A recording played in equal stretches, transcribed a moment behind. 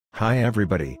Hi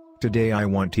everybody, today I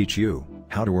want to teach you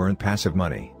how to earn passive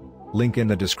money. Link in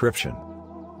the description.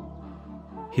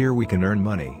 Here we can earn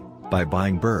money by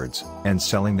buying birds and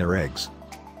selling their eggs.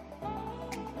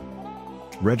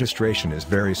 Registration is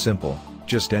very simple,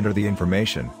 just enter the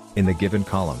information in the given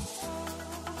column.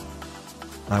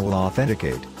 I will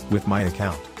authenticate with my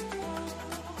account.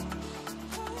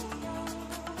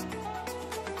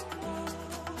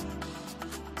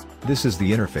 This is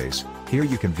the interface. Here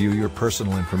you can view your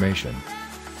personal information.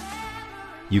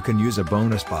 You can use a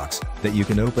bonus box that you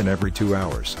can open every 2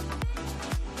 hours.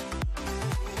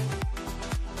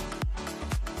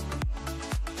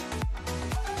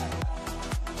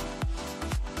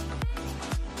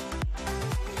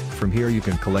 From here you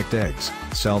can collect eggs,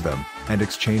 sell them, and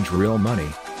exchange real money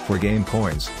for game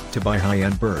coins to buy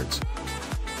high-end birds.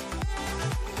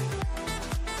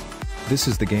 This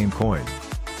is the game coin.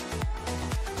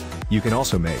 You can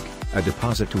also make a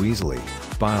deposit to easily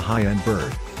buy a high-end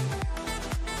bird.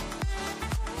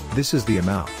 This is the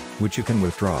amount which you can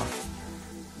withdraw.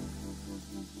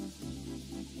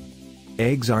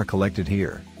 Eggs are collected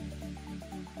here.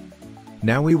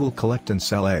 Now we will collect and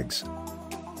sell eggs.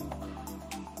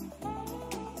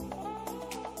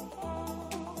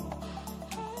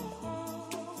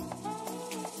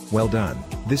 Well done,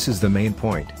 this is the main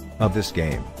point of this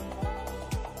game.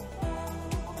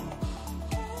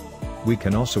 We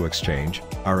can also exchange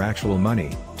our actual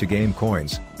money to game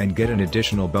coins and get an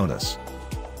additional bonus.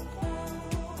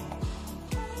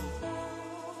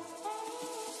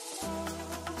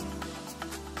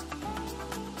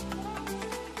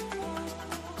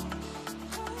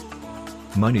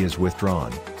 Money is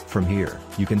withdrawn. From here,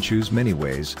 you can choose many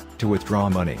ways to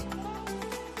withdraw money.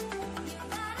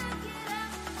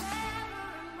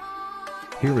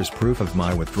 Here is proof of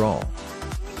my withdrawal.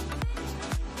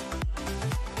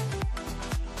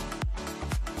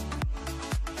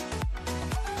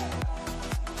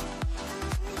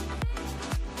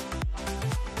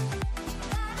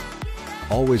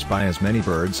 Always buy as many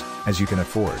birds as you can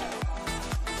afford.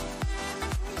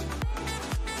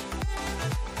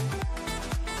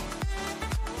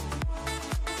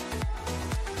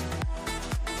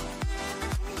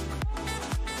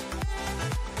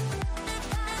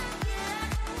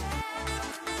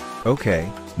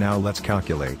 Okay, now let's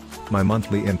calculate my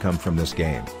monthly income from this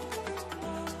game.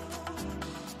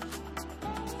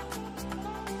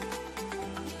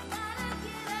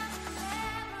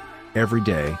 Every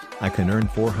day, I can earn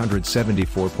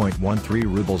 474.13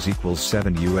 rubles equals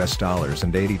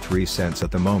 $7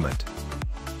 at the moment.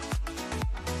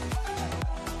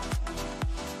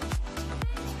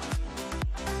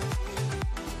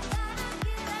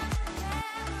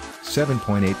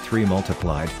 $7.83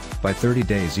 multiplied by 30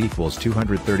 days equals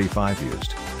 235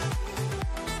 used.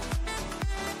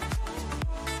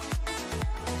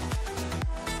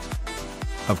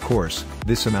 Of course,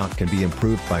 this amount can be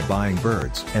improved by buying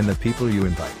birds and the people you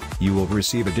invite. You will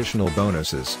receive additional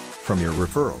bonuses from your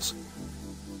referrals.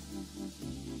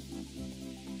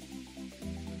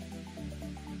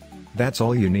 That's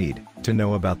all you need to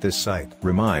know about this site.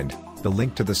 Remind, the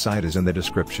link to the site is in the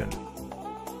description.